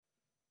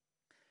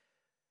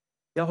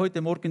Ja,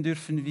 heute Morgen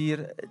dürfen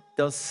wir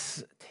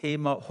das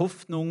Thema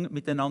Hoffnung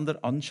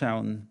miteinander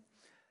anschauen.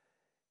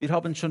 Wir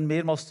haben schon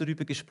mehrmals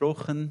darüber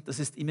gesprochen. Das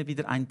ist immer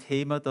wieder ein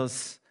Thema,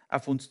 das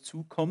auf uns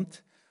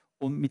zukommt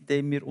und mit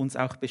dem wir uns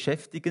auch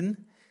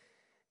beschäftigen.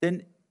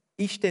 Denn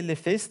ich stelle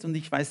fest, und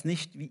ich weiß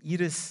nicht, wie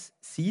ihr es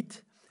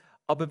seht,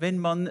 aber wenn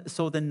man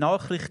so den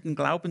Nachrichten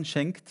Glauben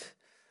schenkt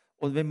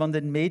und wenn man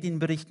den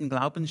Medienberichten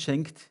Glauben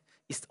schenkt,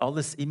 ist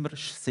alles immer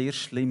sehr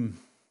schlimm.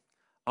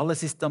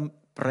 Alles ist am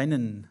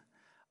Brennen.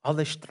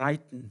 Alle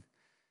streiten.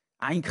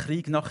 Ein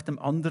Krieg nach dem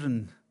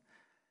anderen.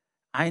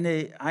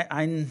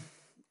 Ein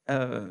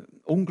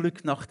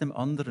Unglück nach dem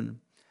anderen.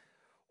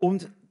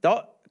 Und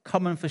da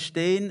kann man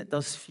verstehen,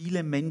 dass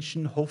viele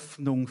Menschen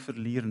Hoffnung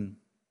verlieren.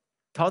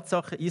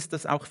 Tatsache ist,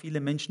 dass auch viele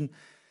Menschen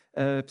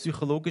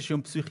psychologische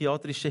und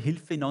psychiatrische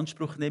Hilfe in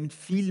Anspruch nehmen,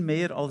 viel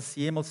mehr als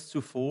jemals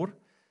zuvor.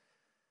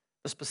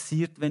 Das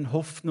passiert, wenn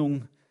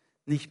Hoffnung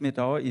nicht mehr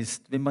da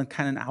ist, wenn man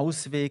keinen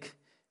Ausweg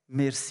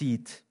mehr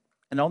sieht.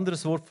 Ein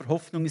anderes Wort für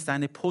Hoffnung ist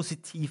eine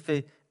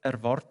positive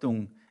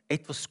Erwartung.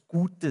 Etwas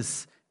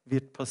Gutes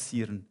wird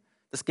passieren.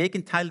 Das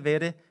Gegenteil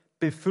wäre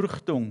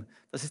Befürchtung.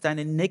 Das ist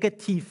eine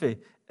negative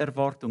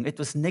Erwartung.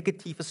 Etwas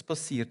Negatives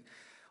passiert.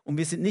 Und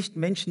wir sind nicht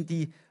Menschen,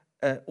 die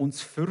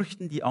uns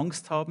fürchten, die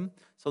Angst haben,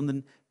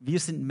 sondern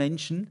wir sind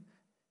Menschen,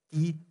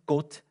 die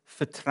Gott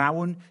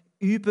vertrauen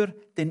über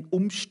den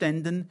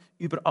Umständen,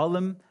 über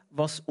allem,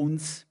 was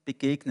uns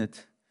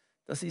begegnet.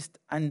 Das ist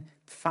ein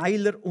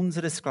Pfeiler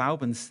unseres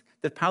Glaubens.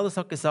 Der Paulus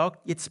hat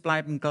gesagt, jetzt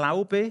bleiben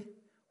Glaube,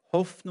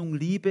 Hoffnung,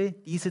 Liebe,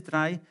 diese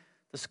drei.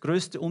 Das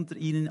Größte unter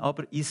ihnen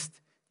aber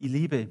ist die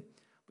Liebe.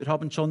 Wir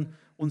haben schon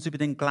uns über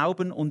den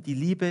Glauben und die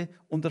Liebe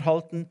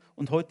unterhalten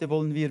und heute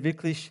wollen wir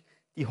wirklich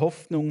die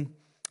Hoffnung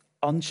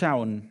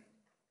anschauen.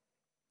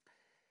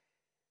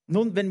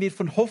 Nun, wenn wir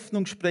von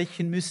Hoffnung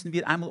sprechen, müssen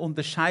wir einmal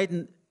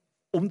unterscheiden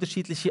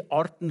unterschiedliche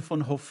Arten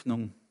von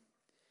Hoffnung.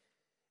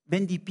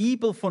 Wenn die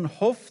Bibel von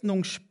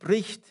Hoffnung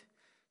spricht,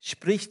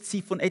 spricht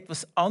sie von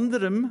etwas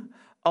anderem,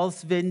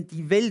 als wenn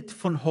die Welt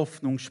von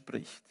Hoffnung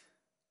spricht.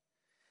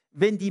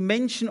 Wenn die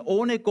Menschen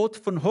ohne Gott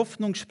von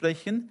Hoffnung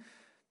sprechen,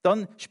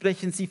 dann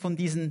sprechen sie von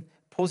diesen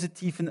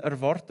positiven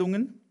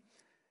Erwartungen.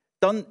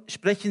 Dann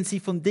sprechen sie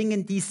von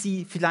Dingen, die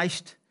sie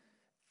vielleicht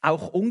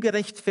auch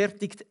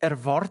ungerechtfertigt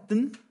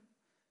erwarten,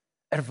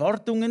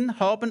 Erwartungen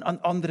haben an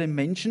andere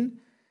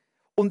Menschen.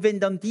 Und wenn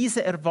dann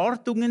diese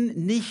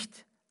Erwartungen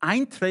nicht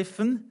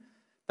eintreffen,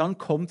 dann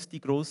kommt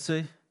die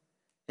große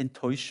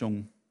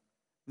Enttäuschung.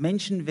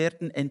 Menschen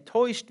werden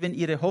enttäuscht, wenn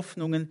ihre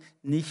Hoffnungen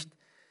nicht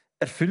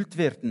erfüllt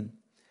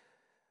werden.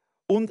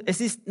 Und es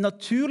ist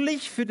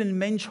natürlich für den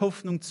Mensch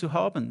Hoffnung zu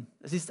haben.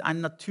 Es ist eine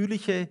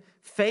natürliche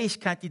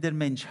Fähigkeit, die der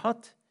Mensch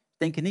hat. Ich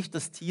denke nicht,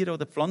 dass Tiere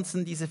oder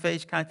Pflanzen diese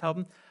Fähigkeit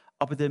haben,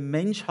 aber der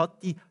Mensch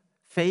hat die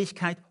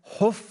Fähigkeit,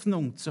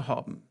 Hoffnung zu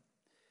haben.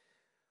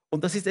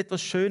 Und das ist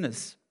etwas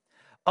Schönes.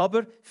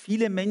 Aber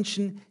viele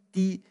Menschen,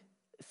 die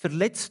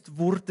verletzt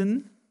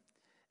wurden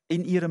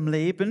in ihrem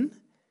Leben,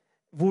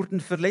 wurden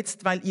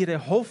verletzt, weil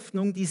ihre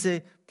Hoffnung,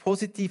 diese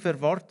positive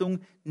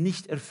Erwartung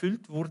nicht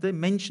erfüllt wurde.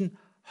 Menschen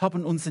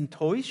haben uns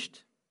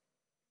enttäuscht.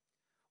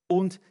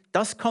 Und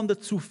das kann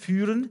dazu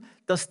führen,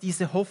 dass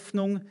diese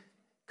Hoffnung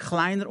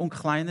kleiner und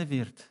kleiner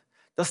wird.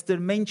 Dass der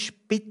Mensch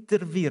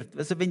bitter wird.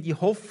 Also wenn die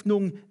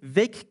Hoffnung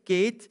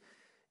weggeht,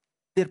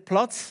 der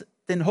Platz,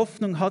 den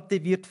Hoffnung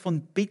hatte, wird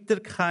von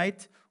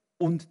Bitterkeit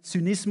und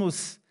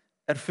Zynismus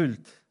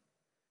erfüllt.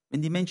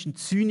 Wenn die Menschen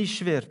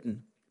zynisch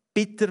werden,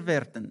 bitter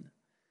werden,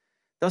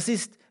 das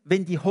ist,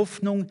 wenn die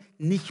Hoffnung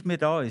nicht mehr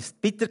da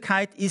ist.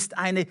 Bitterkeit ist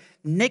eine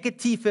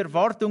negative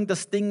Erwartung,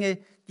 dass Dinge,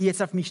 die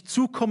jetzt auf mich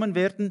zukommen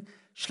werden,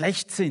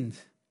 schlecht sind.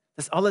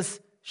 Dass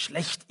alles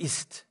schlecht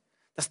ist.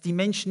 Dass die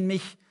Menschen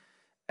mich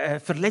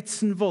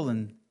verletzen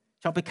wollen.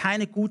 Ich habe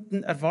keine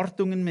guten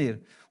Erwartungen mehr.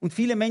 Und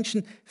viele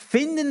Menschen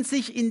finden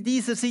sich in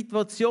dieser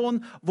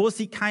Situation, wo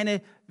sie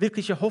keine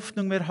wirkliche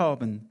Hoffnung mehr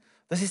haben.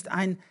 Das ist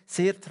eine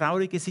sehr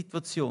traurige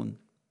Situation.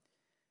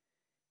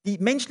 Die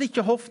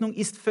menschliche Hoffnung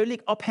ist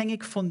völlig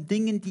abhängig von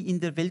Dingen, die in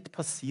der Welt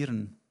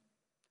passieren.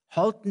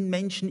 Halten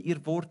Menschen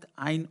ihr Wort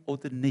ein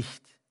oder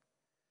nicht?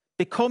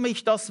 Bekomme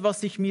ich das,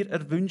 was ich mir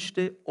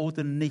erwünschte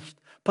oder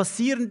nicht?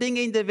 Passieren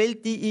Dinge in der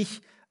Welt, die ich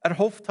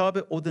erhofft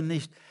habe oder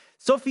nicht?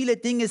 So viele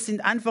Dinge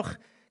sind einfach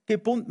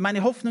gebunden.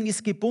 Meine Hoffnung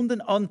ist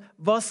gebunden an,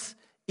 was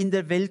in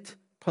der Welt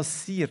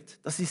passiert.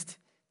 Das ist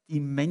die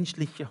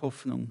menschliche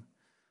Hoffnung.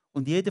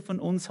 Und jeder von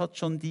uns hat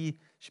schon die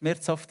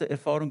schmerzhafte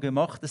Erfahrung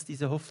gemacht, dass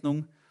diese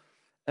Hoffnung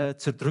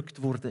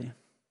zerdrückt wurde.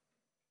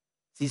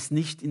 Sie ist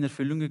nicht in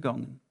Erfüllung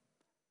gegangen.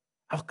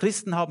 Auch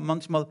Christen haben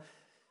manchmal,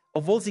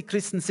 obwohl sie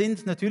Christen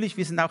sind, natürlich,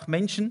 wir sind auch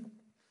Menschen,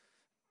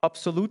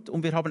 absolut,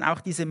 und wir haben auch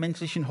diese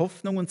menschlichen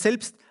Hoffnungen. Und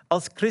selbst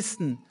als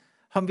Christen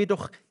haben wir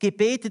doch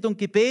gebetet und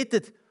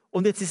gebetet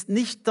und jetzt ist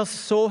nicht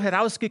das so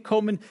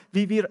herausgekommen,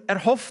 wie wir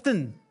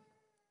erhofften.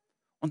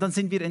 Und dann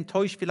sind wir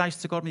enttäuscht,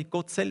 vielleicht sogar mit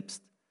Gott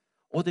selbst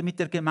oder mit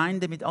der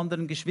Gemeinde, mit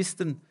anderen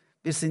Geschwistern.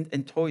 Wir sind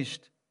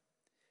enttäuscht.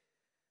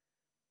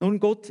 Nun,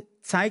 Gott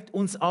zeigt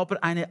uns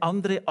aber eine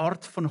andere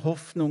Art von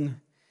Hoffnung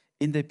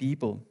in der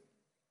Bibel.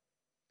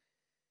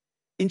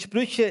 In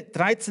Sprüche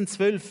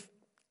 13,12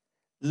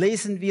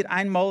 lesen wir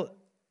einmal,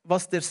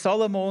 was der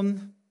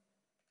Salomon,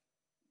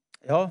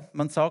 ja,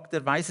 man sagt,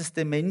 der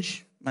weiseste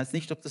Mensch, ich weiß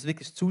nicht, ob das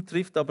wirklich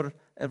zutrifft, aber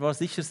er war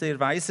sicher sehr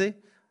weise,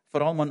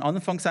 vor allem am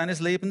Anfang seines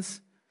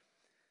Lebens,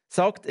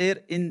 sagt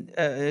er in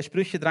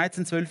Sprüche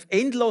 13,12,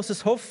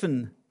 endloses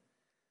Hoffen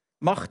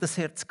macht das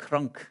Herz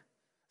krank.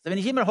 Also wenn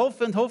ich immer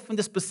hoffe und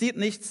es passiert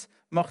nichts,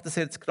 macht das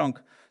Herz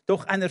krank.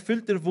 Doch ein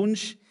erfüllter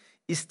Wunsch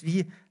ist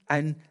wie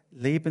ein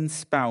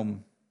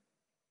Lebensbaum.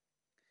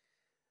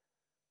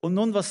 Und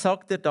nun, was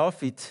sagt der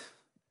David,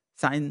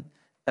 sein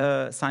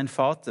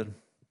Vater?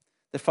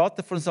 Der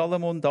Vater von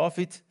Salomon,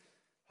 David,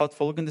 hat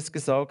Folgendes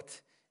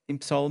gesagt im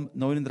Psalm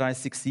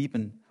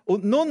 39,7.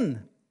 Und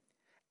nun,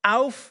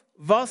 auf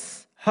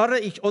was harre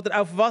ich oder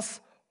auf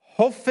was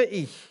hoffe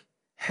ich,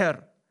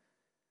 Herr?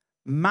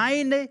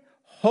 Meine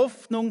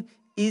Hoffnung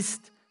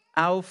ist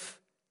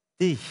auf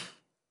dich.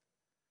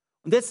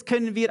 Und jetzt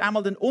können wir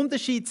einmal den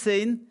Unterschied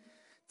sehen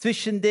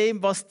zwischen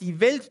dem, was die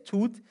Welt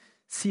tut.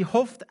 Sie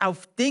hofft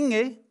auf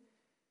Dinge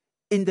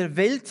in der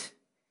Welt,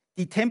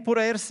 die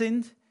temporär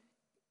sind,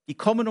 die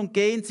kommen und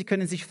gehen, sie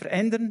können sich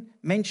verändern.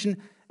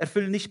 Menschen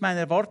erfüllen nicht meine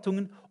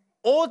Erwartungen.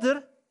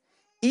 Oder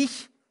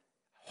ich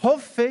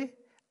hoffe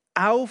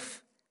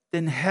auf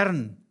den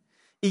Herrn.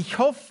 Ich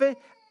hoffe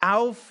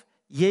auf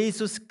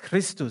Jesus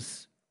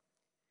Christus.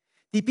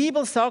 Die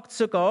Bibel sagt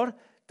sogar,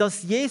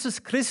 dass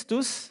Jesus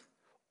Christus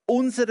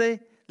unsere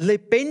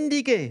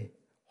lebendige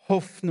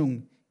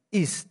Hoffnung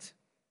ist.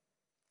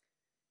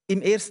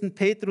 Im 1.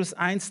 Petrus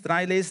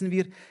 1,3 lesen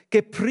wir,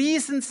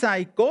 gepriesen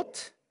sei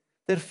Gott,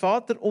 der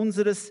Vater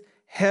unseres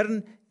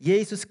Herrn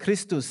Jesus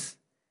Christus.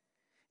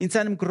 In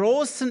seinem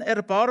großen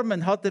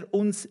Erbarmen hat er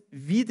uns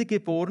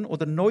wiedergeboren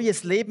oder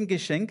neues Leben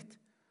geschenkt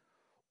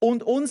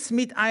und uns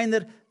mit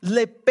einer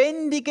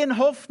lebendigen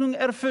Hoffnung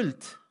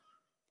erfüllt.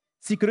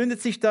 Sie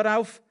gründet sich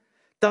darauf,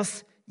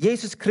 dass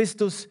Jesus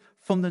Christus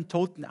von den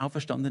Toten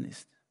auferstanden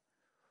ist.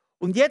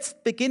 Und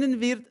jetzt beginnen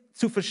wir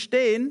zu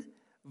verstehen,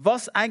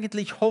 was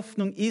eigentlich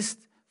Hoffnung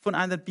ist von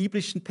einer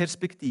biblischen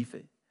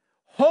Perspektive.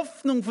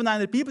 Hoffnung von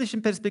einer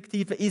biblischen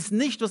Perspektive ist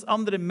nicht, was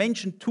andere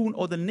Menschen tun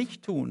oder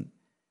nicht tun.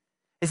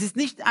 Es ist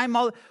nicht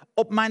einmal,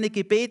 ob meine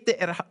Gebete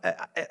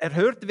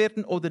erhört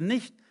werden oder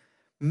nicht.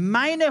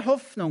 Meine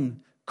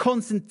Hoffnung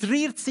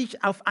konzentriert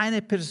sich auf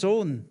eine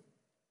Person,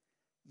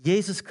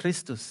 Jesus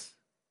Christus.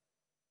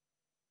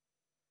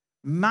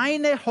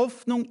 Meine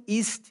Hoffnung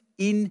ist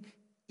in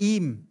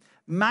ihm.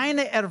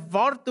 Meine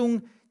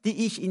Erwartung,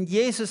 die ich in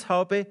Jesus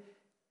habe,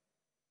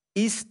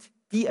 ist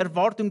die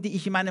Erwartung, die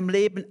ich in meinem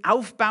Leben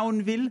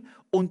aufbauen will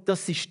und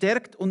dass sie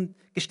gestärkt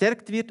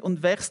wird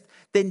und wächst.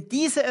 Denn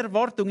diese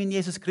Erwartung in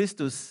Jesus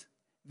Christus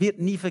wird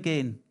nie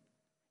vergehen.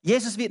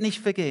 Jesus wird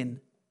nicht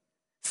vergehen.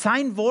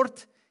 Sein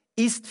Wort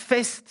ist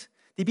fest.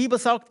 Die Bibel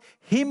sagt,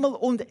 Himmel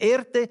und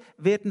Erde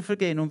werden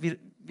vergehen. Und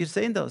wir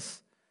sehen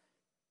das.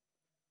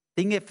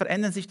 Dinge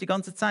verändern sich die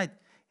ganze Zeit.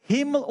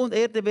 Himmel und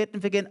Erde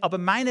werden vergehen, aber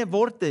meine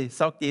Worte,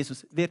 sagt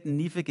Jesus, werden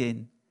nie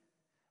vergehen.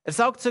 Er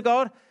sagt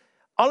sogar,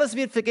 alles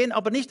wird vergehen,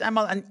 aber nicht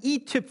einmal ein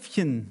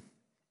i-Tüpfchen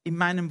in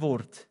meinem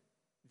Wort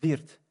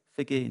wird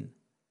vergehen.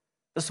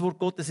 Das Wort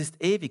Gottes ist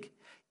ewig.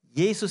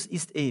 Jesus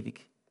ist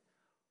ewig.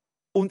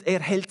 Und er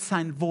hält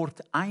sein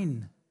Wort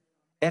ein.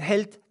 Er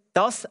hält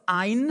das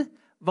ein,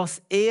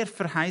 was er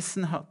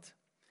verheißen hat.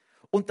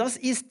 Und das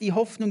ist die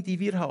Hoffnung, die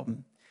wir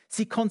haben.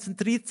 Sie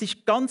konzentriert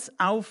sich ganz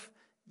auf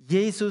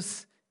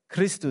Jesus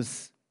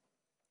Christus.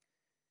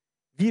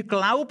 Wir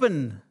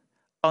glauben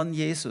an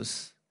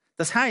Jesus.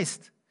 Das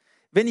heißt,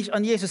 wenn ich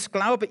an Jesus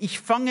glaube, ich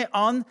fange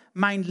an,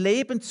 mein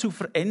Leben zu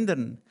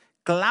verändern.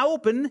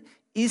 Glauben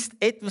ist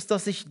etwas,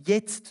 das ich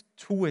jetzt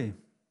tue.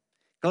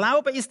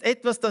 Glaube ist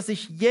etwas, das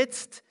ich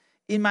jetzt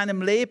in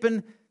meinem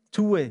Leben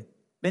tue,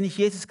 wenn ich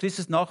Jesus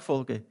Christus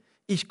nachfolge.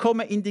 Ich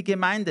komme in die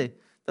Gemeinde.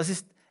 Das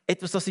ist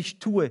etwas, das ich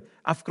tue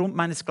aufgrund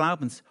meines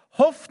Glaubens.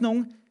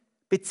 Hoffnung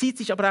bezieht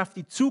sich aber auf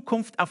die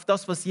Zukunft, auf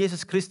das, was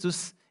Jesus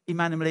Christus in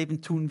meinem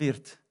Leben tun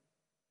wird.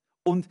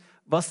 Und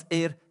was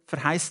er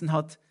verheißen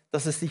hat,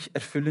 dass es sich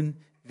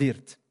erfüllen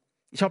wird.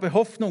 Ich habe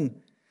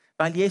Hoffnung,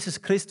 weil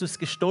Jesus Christus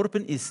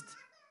gestorben ist.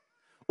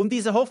 Und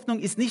diese Hoffnung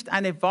ist nicht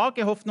eine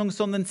vage Hoffnung,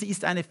 sondern sie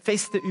ist eine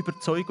feste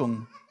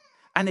Überzeugung.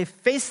 Eine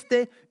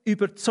feste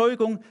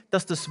Überzeugung,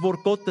 dass das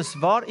Wort Gottes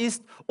wahr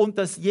ist und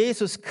dass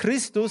Jesus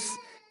Christus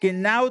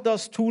genau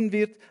das tun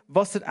wird,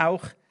 was er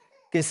auch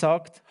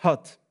gesagt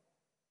hat.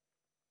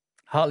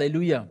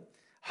 Halleluja.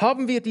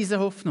 Haben wir diese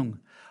Hoffnung?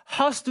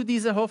 Hast du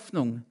diese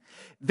Hoffnung?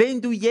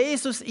 Wenn du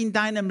Jesus in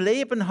deinem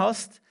Leben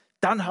hast,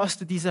 dann hast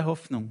du diese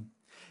Hoffnung.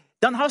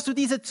 Dann hast du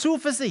diese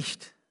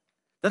Zuversicht.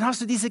 Dann hast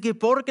du diese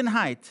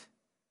Geborgenheit.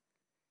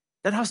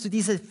 Dann hast du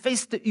diese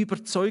feste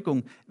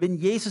Überzeugung, wenn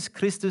Jesus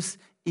Christus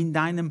in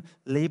deinem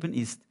Leben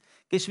ist.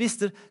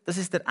 Geschwister, das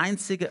ist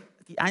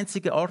die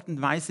einzige Art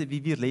und Weise,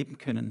 wie wir leben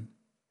können.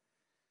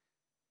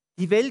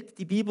 Die Welt,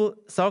 die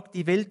Bibel sagt,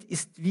 die Welt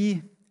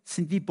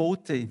sind wie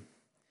Boote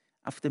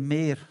auf dem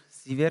Meer.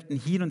 Sie werden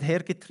hin und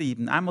her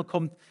getrieben. Einmal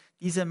kommt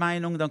diese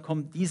Meinung, dann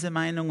kommt diese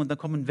Meinung und dann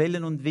kommen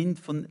Wellen und Wind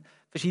von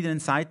verschiedenen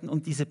Seiten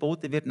und diese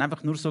Boote werden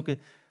einfach nur so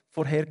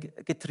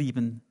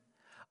vorhergetrieben.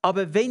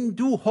 Aber wenn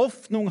du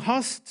Hoffnung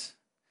hast,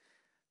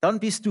 dann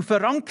bist du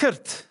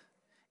verankert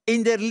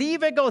in der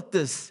Liebe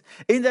Gottes,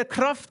 in der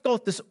Kraft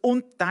Gottes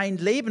und dein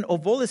Leben,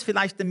 obwohl es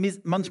vielleicht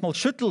manchmal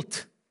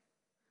schüttelt.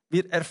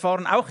 Wir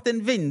erfahren auch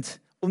den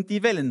Wind und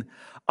die Wellen,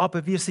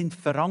 aber wir sind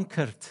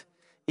verankert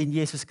in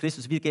Jesus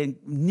Christus. Wir gehen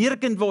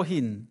nirgendwo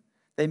hin,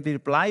 denn wir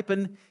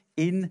bleiben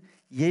in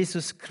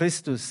Jesus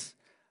Christus.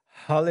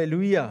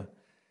 Halleluja.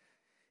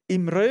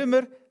 Im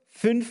Römer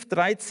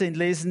 5,13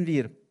 lesen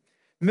wir,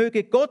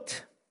 möge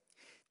Gott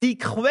die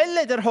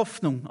Quelle der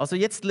Hoffnung, also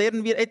jetzt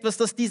lernen wir etwas,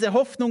 dass diese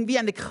Hoffnung wie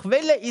eine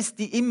Quelle ist,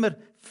 die immer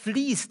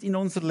fließt in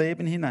unser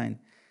Leben hinein.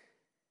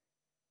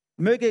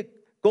 Möge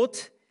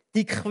Gott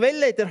die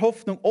Quelle der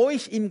Hoffnung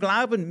euch im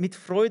Glauben mit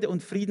Freude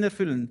und Frieden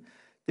erfüllen,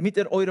 damit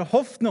er eure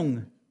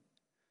Hoffnung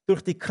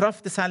durch die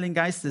Kraft des Heiligen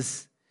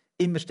Geistes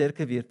immer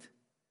stärker wird.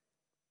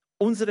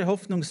 Unsere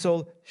Hoffnung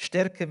soll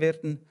stärker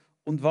werden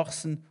und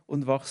wachsen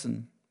und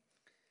wachsen.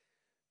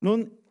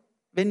 Nun,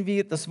 wenn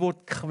wir das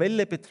Wort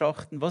Quelle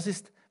betrachten, was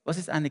ist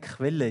eine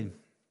Quelle?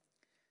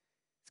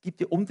 Es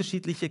gibt ja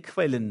unterschiedliche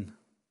Quellen.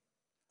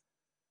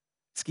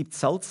 Es gibt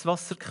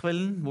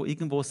Salzwasserquellen, wo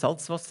irgendwo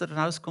Salzwasser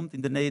rauskommt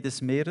in der Nähe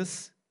des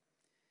Meeres.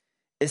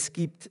 Es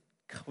gibt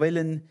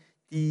Quellen,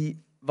 die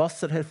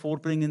Wasser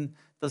hervorbringen,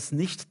 das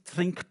nicht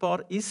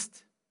trinkbar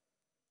ist.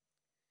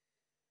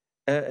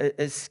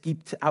 Es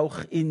gibt auch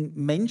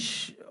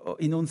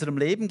in unserem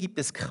Leben gibt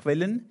es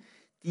Quellen,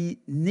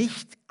 die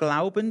nicht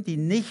glauben, die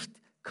nicht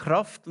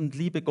Kraft und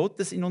Liebe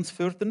Gottes in uns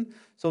fördern,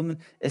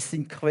 sondern es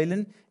sind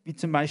Quellen wie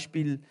zum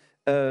Beispiel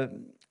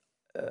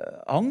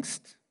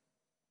Angst.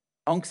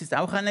 Angst ist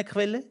auch eine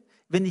Quelle.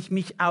 Wenn ich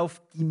mich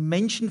auf die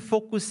Menschen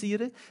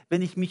fokussiere,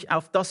 wenn ich mich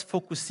auf das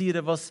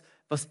fokussiere, was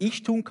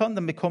ich tun kann,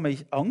 dann bekomme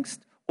ich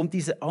Angst und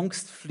diese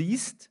Angst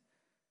fließt.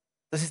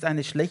 Das ist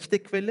eine schlechte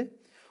Quelle.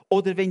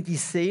 Oder wenn die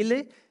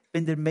Seele,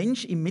 wenn der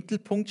Mensch im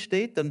Mittelpunkt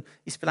steht, dann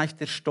ist vielleicht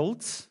der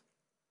Stolz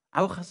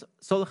auch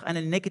solch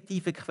eine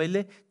negative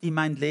Quelle, die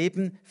mein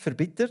Leben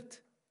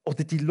verbittert.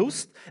 Oder die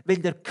Lust,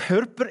 wenn der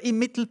Körper im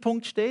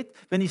Mittelpunkt steht,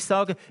 wenn ich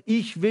sage,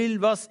 ich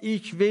will, was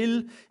ich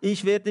will,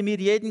 ich werde mir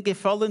jeden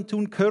Gefallen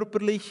tun,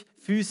 körperlich,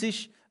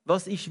 physisch,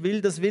 was ich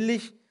will, das will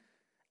ich.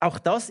 Auch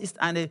das ist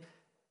eine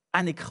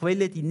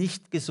Quelle, die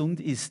nicht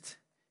gesund ist,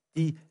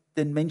 die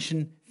den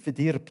Menschen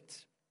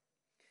verdirbt.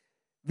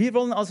 Wir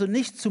wollen also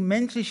nicht zu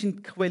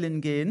menschlichen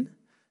Quellen gehen,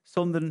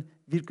 sondern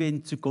wir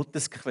gehen zu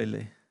Gottes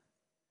Quelle.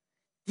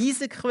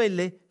 Diese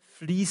Quelle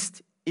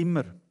fließt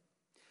immer.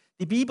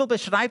 Die Bibel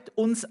beschreibt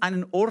uns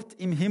einen Ort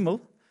im Himmel,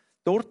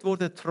 dort wo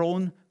der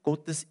Thron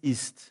Gottes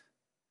ist.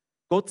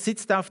 Gott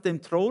sitzt auf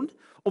dem Thron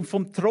und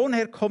vom Thron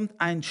her kommt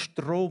ein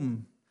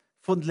Strom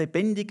von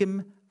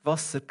lebendigem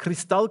Wasser,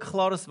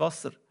 kristallklares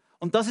Wasser.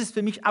 Und das ist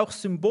für mich auch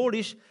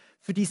symbolisch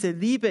für diese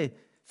Liebe,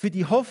 für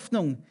die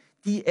Hoffnung,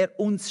 die er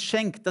uns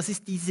schenkt. Das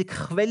ist diese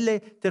Quelle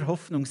der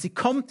Hoffnung. Sie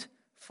kommt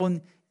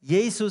von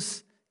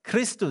Jesus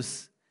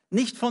Christus,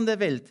 nicht von der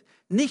Welt,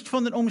 nicht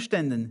von den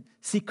Umständen.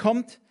 Sie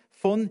kommt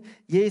von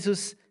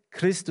Jesus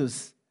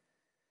Christus.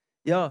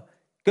 Ja,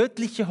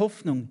 göttliche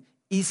Hoffnung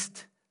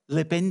ist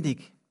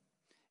lebendig.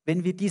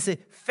 Wenn wir diese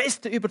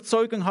feste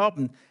Überzeugung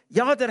haben,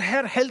 ja, der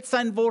Herr hält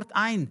sein Wort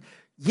ein.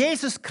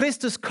 Jesus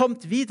Christus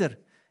kommt wieder.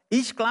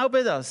 Ich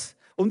glaube das.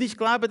 Und ich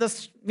glaube,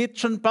 das wird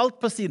schon bald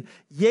passieren.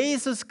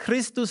 Jesus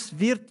Christus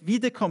wird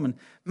wiederkommen.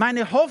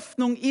 Meine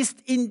Hoffnung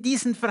ist in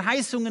diesen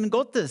Verheißungen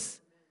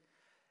Gottes.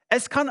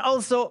 Es kann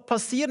also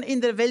passieren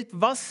in der Welt,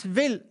 was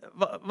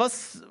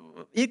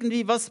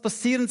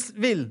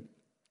passieren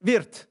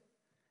wird.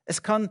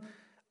 Es kann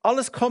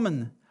alles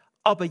kommen.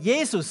 Aber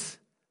Jesus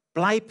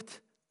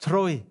bleibt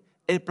treu.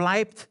 Er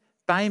bleibt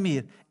bei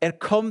mir. Er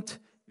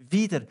kommt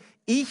wieder.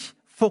 Ich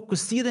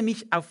fokussiere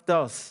mich auf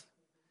das.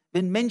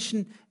 Wenn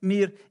Menschen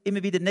mir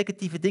immer wieder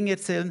negative Dinge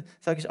erzählen,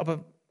 sage ich,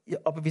 aber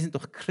wir sind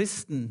doch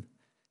Christen.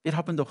 Wir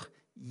haben doch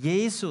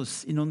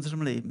Jesus in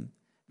unserem Leben.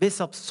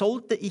 Weshalb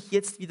sollte ich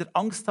jetzt wieder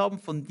Angst haben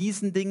von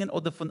diesen Dingen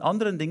oder von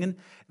anderen Dingen,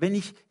 wenn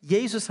ich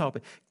Jesus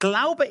habe?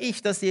 Glaube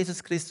ich, dass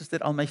Jesus Christus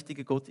der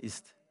allmächtige Gott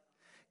ist?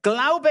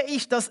 Glaube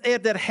ich, dass er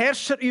der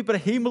Herrscher über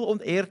Himmel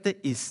und Erde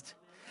ist?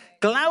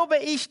 Glaube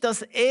ich,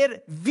 dass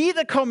er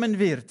wiederkommen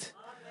wird?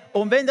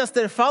 Und wenn das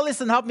der Fall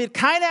ist, dann haben wir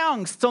keine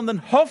Angst,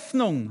 sondern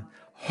Hoffnung.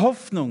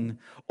 Hoffnung.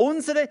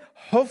 Unsere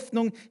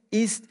Hoffnung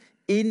ist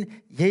in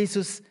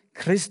Jesus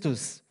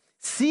Christus.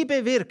 Sie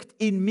bewirkt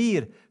in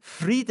mir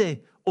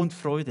Friede und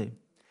Freude.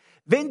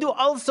 Wenn der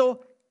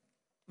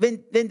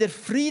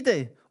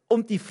Friede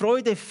und die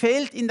Freude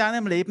fehlt in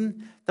deinem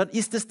Leben, dann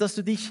ist es,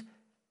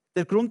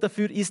 der Grund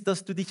dafür ist,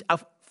 dass du dich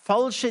auf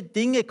falsche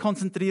Dinge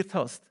konzentriert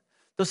hast.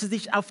 Dass du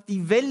dich auf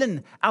die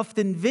Wellen, auf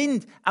den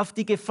Wind, auf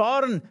die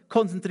Gefahren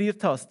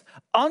konzentriert hast,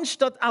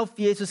 anstatt auf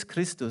Jesus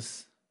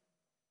Christus.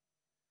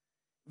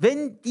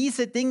 Wenn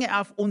diese Dinge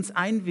auf uns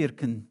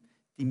einwirken,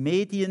 die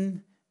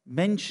Medien,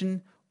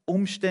 Menschen,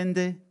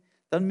 Umstände,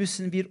 dann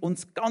müssen wir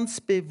uns ganz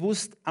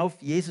bewusst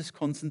auf Jesus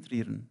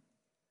konzentrieren.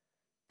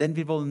 Denn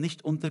wir wollen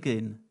nicht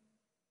untergehen.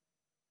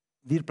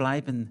 Wir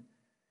bleiben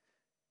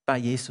bei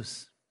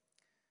Jesus.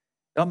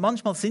 Ja,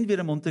 manchmal sind wir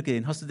am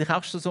Untergehen. Hast du dich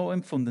auch schon so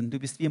empfunden? Du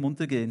bist wie am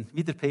Untergehen,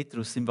 wie der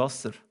Petrus im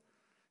Wasser.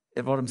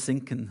 Er war am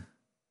Sinken.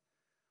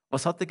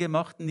 Was hat er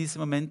gemacht in diesem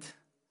Moment?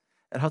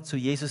 Er hat zu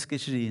Jesus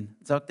geschrien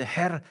und sagte,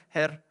 Herr,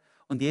 Herr.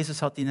 Und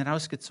Jesus hat ihn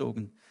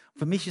herausgezogen.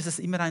 Für mich ist es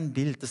immer ein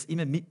Bild, das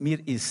immer mit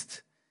mir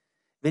ist.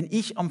 Wenn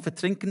ich am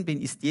Vertrinken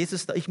bin, ist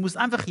Jesus da. Ich muss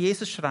einfach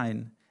Jesus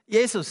schreien.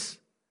 Jesus.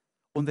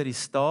 Und er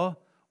ist da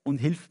und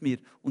hilft mir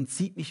und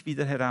zieht mich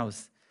wieder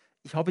heraus.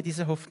 Ich habe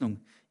diese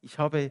Hoffnung. Ich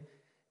habe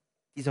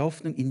diese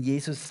Hoffnung in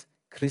Jesus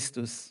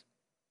Christus.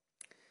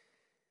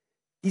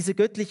 Diese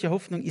göttliche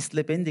Hoffnung ist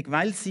lebendig,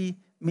 weil sie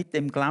mit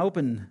dem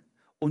Glauben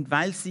und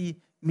weil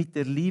sie mit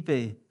der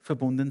Liebe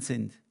verbunden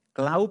sind.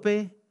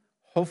 Glaube,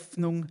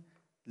 Hoffnung,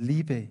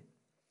 Liebe.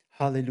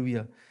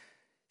 Halleluja.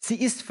 Sie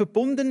ist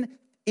verbunden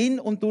in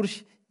und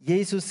durch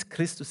Jesus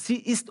Christus. Sie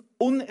ist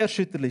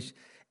unerschütterlich.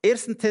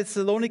 1.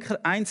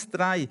 Thessaloniker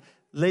 1,3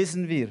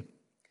 lesen wir.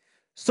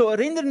 So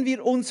erinnern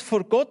wir uns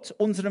vor Gott,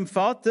 unserem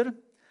Vater,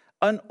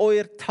 an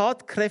euer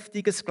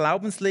tatkräftiges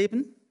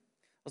Glaubensleben.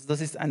 Also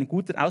das ist ein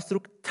guter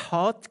Ausdruck,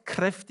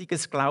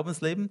 tatkräftiges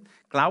Glaubensleben.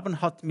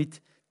 Glauben hat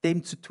mit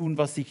dem zu tun,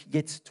 was ich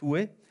jetzt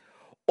tue.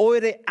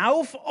 Eure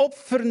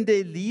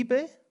aufopfernde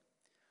Liebe.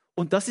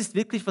 Und das ist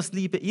wirklich, was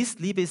Liebe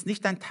ist. Liebe ist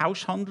nicht ein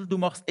Tauschhandel, du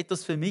machst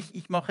etwas für mich,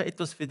 ich mache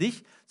etwas für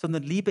dich,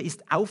 sondern Liebe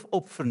ist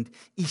aufopfernd.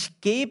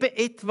 Ich gebe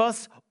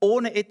etwas,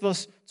 ohne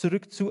etwas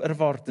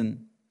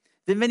zurückzuerwarten.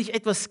 Denn wenn ich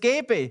etwas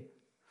gebe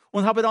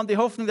und habe dann die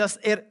Hoffnung, dass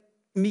er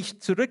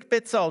mich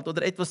zurückbezahlt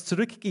oder etwas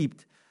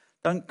zurückgibt,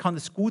 dann kann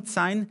es gut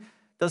sein,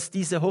 dass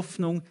diese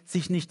Hoffnung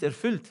sich nicht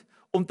erfüllt.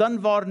 Und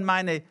dann waren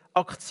meine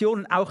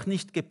Aktionen auch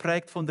nicht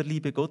geprägt von der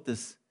Liebe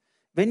Gottes.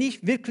 Wenn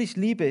ich wirklich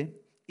liebe,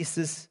 ist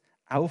es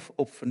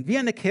aufopfern. Wie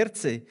eine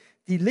Kerze,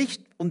 die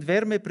Licht und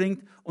Wärme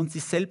bringt und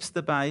sich selbst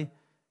dabei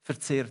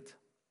verzehrt.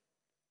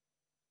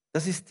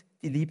 Das ist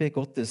die Liebe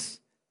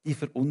Gottes, die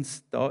für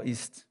uns da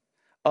ist.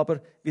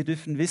 Aber wir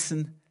dürfen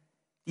wissen,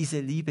 diese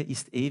Liebe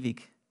ist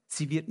ewig.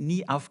 Sie wird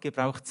nie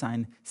aufgebraucht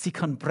sein. Sie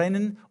kann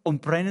brennen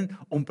und brennen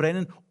und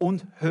brennen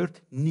und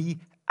hört nie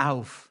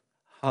auf.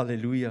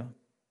 Halleluja.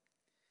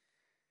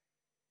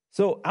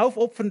 So,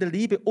 aufopfernde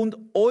Liebe und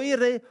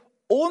eure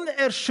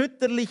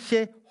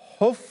unerschütterliche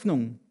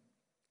Hoffnung.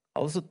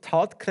 Also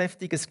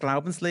tatkräftiges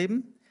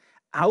Glaubensleben,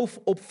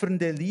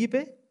 aufopfernde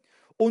Liebe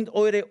und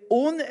eure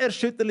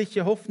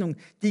unerschütterliche Hoffnung,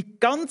 die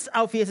ganz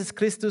auf Jesus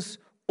Christus,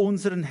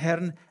 unseren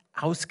Herrn,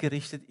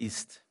 ausgerichtet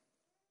ist.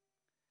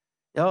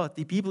 Ja,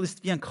 die Bibel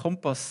ist wie ein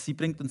Kompass. Sie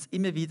bringt uns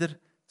immer wieder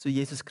zu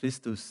Jesus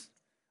Christus.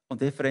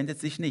 Und er verändert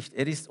sich nicht.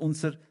 Er ist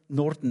unser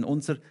Norden,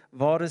 unser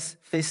wahres,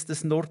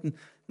 festes Norden.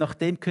 Nach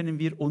dem können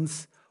wir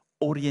uns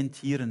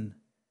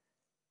orientieren.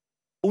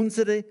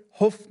 Unsere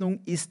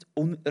Hoffnung ist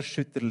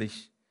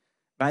unerschütterlich,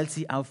 weil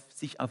sie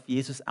sich auf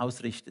Jesus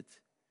ausrichtet.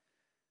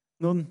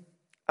 Nun,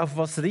 auf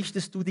was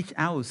richtest du dich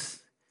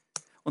aus?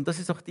 Und das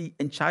ist auch die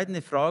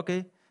entscheidende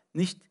Frage,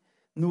 nicht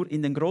nur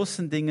in den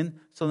großen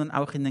Dingen, sondern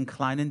auch in den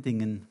kleinen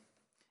Dingen.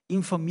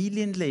 Im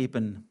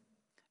Familienleben,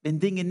 wenn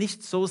Dinge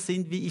nicht so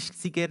sind, wie ich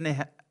sie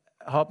gerne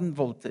haben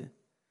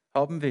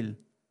will.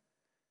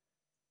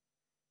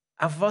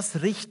 Auf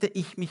was richte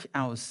ich mich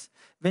aus?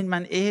 Wenn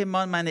mein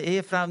Ehemann, meine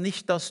Ehefrau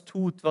nicht das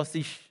tut, was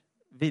ich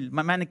will,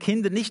 meine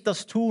Kinder nicht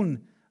das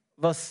tun,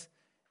 was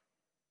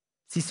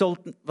sie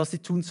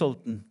tun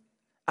sollten.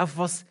 Auf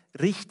was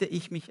richte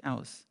ich mich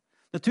aus?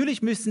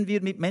 Natürlich müssen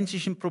wir mit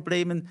menschlichen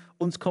Problemen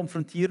uns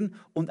konfrontieren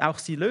und auch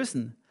sie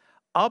lösen.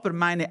 Aber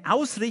meine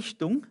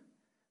Ausrichtung,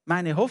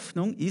 meine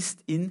Hoffnung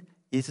ist in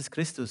Jesus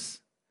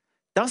Christus.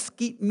 Das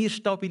gibt mir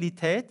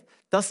Stabilität,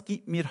 das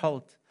gibt mir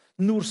Halt.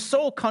 Nur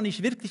so kann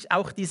ich wirklich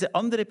auch diese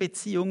anderen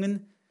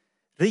Beziehungen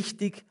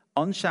richtig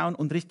anschauen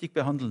und richtig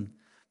behandeln.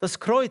 Das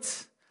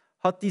Kreuz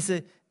hat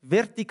diesen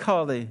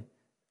vertikalen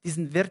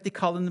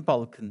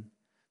Balken.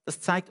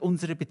 Das zeigt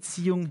unsere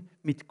Beziehung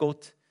mit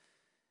Gott.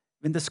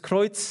 Wenn das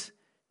Kreuz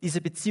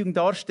diese Beziehung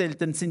darstellt,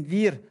 dann sind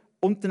wir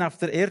unten auf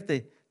der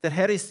Erde. Der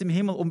Herr ist im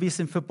Himmel und wir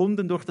sind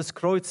verbunden durch das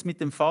Kreuz mit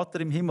dem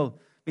Vater im Himmel,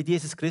 mit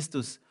Jesus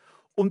Christus.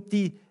 Und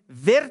die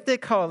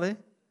vertikale,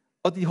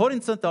 oder der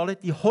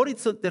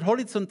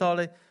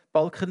horizontale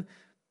Balken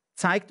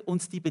zeigt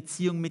uns die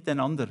Beziehung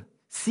miteinander.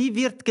 Sie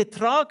wird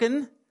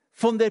getragen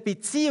von der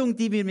Beziehung,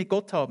 die wir mit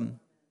Gott haben.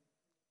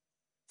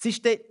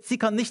 Sie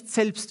kann nicht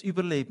selbst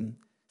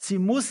überleben. Sie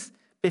muss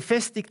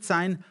befestigt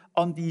sein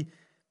an die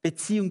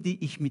Beziehung,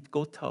 die ich mit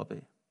Gott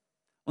habe.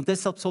 Und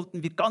deshalb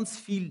sollten wir ganz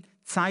viel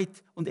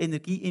Zeit und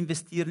Energie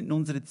investieren in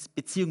unsere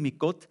Beziehung mit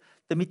Gott,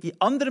 damit die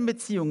anderen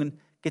Beziehungen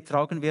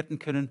getragen werden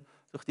können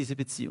durch diese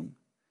Beziehung.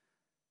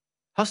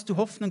 Hast du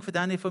Hoffnung für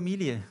deine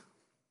Familie?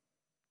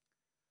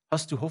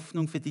 Hast du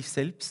Hoffnung für dich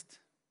selbst?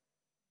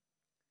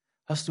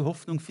 Hast du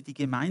Hoffnung für die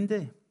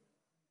Gemeinde?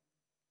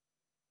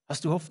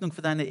 Hast du Hoffnung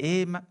für deine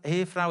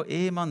Ehefrau,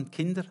 Ehemann,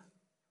 Kinder?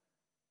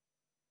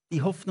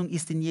 Die Hoffnung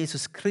ist in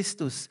Jesus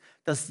Christus,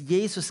 dass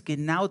Jesus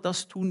genau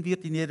das tun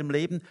wird in ihrem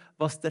Leben,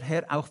 was der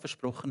Herr auch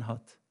versprochen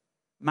hat.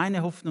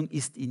 Meine Hoffnung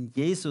ist in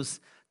Jesus,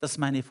 dass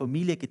meine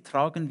Familie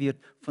getragen wird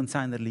von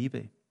seiner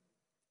Liebe.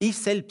 Ich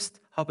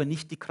selbst habe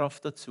nicht die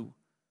Kraft dazu.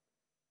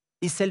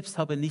 Ich selbst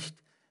habe nicht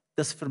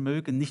das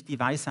Vermögen, nicht die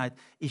Weisheit.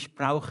 Ich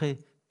brauche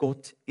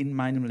Gott in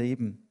meinem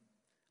Leben.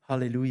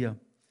 Halleluja.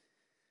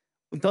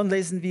 Und dann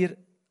lesen wir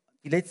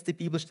die letzte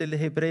Bibelstelle,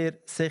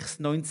 Hebräer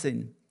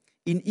 6,19.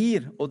 In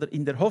ihr oder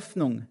in der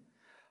Hoffnung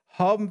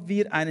haben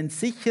wir einen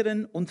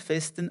sicheren und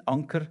festen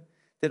Anker,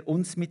 der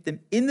uns mit dem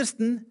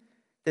Innersten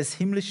des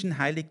himmlischen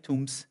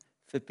Heiligtums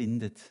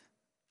verbindet.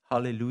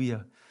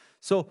 Halleluja.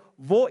 So,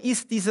 wo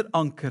ist dieser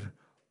Anker?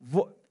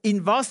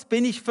 In was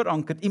bin ich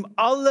verankert? Im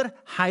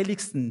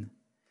Allerheiligsten.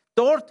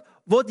 Dort,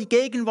 wo die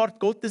Gegenwart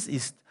Gottes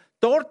ist.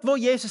 Dort, wo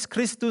Jesus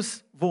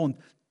Christus wohnt.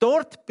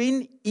 Dort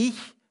bin ich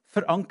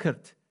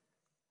verankert.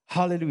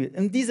 Halleluja.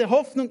 Und diese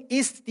Hoffnung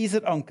ist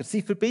dieser Anker.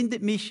 Sie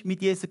verbindet mich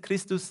mit Jesus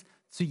Christus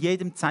zu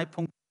jedem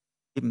Zeitpunkt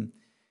im Leben.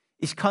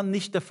 Ich kann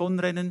nicht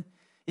davonrennen.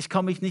 Ich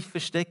kann mich nicht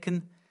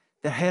verstecken.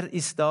 Der Herr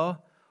ist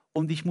da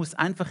und ich muss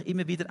einfach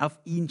immer wieder auf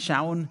ihn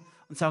schauen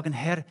und sagen,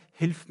 Herr,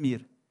 hilf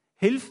mir.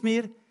 Hilf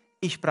mir,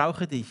 ich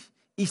brauche dich.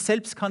 Ich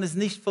selbst kann es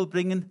nicht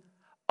vollbringen,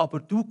 aber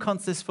du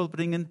kannst es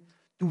vollbringen.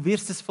 Du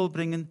wirst es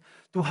vollbringen.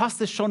 Du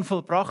hast es schon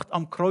vollbracht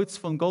am Kreuz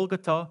von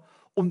Golgatha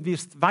und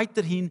wirst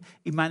weiterhin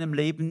in meinem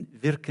Leben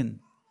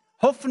wirken.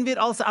 Hoffen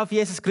wir also auf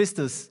Jesus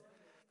Christus.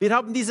 Wir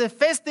haben diese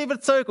feste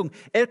Überzeugung,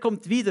 er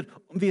kommt wieder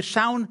und wir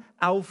schauen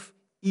auf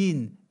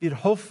ihn.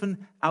 Wir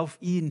hoffen auf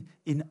ihn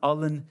in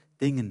allen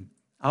Dingen.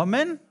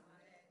 Amen.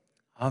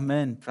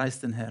 Amen. Preis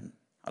den Herrn.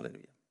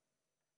 Halleluja.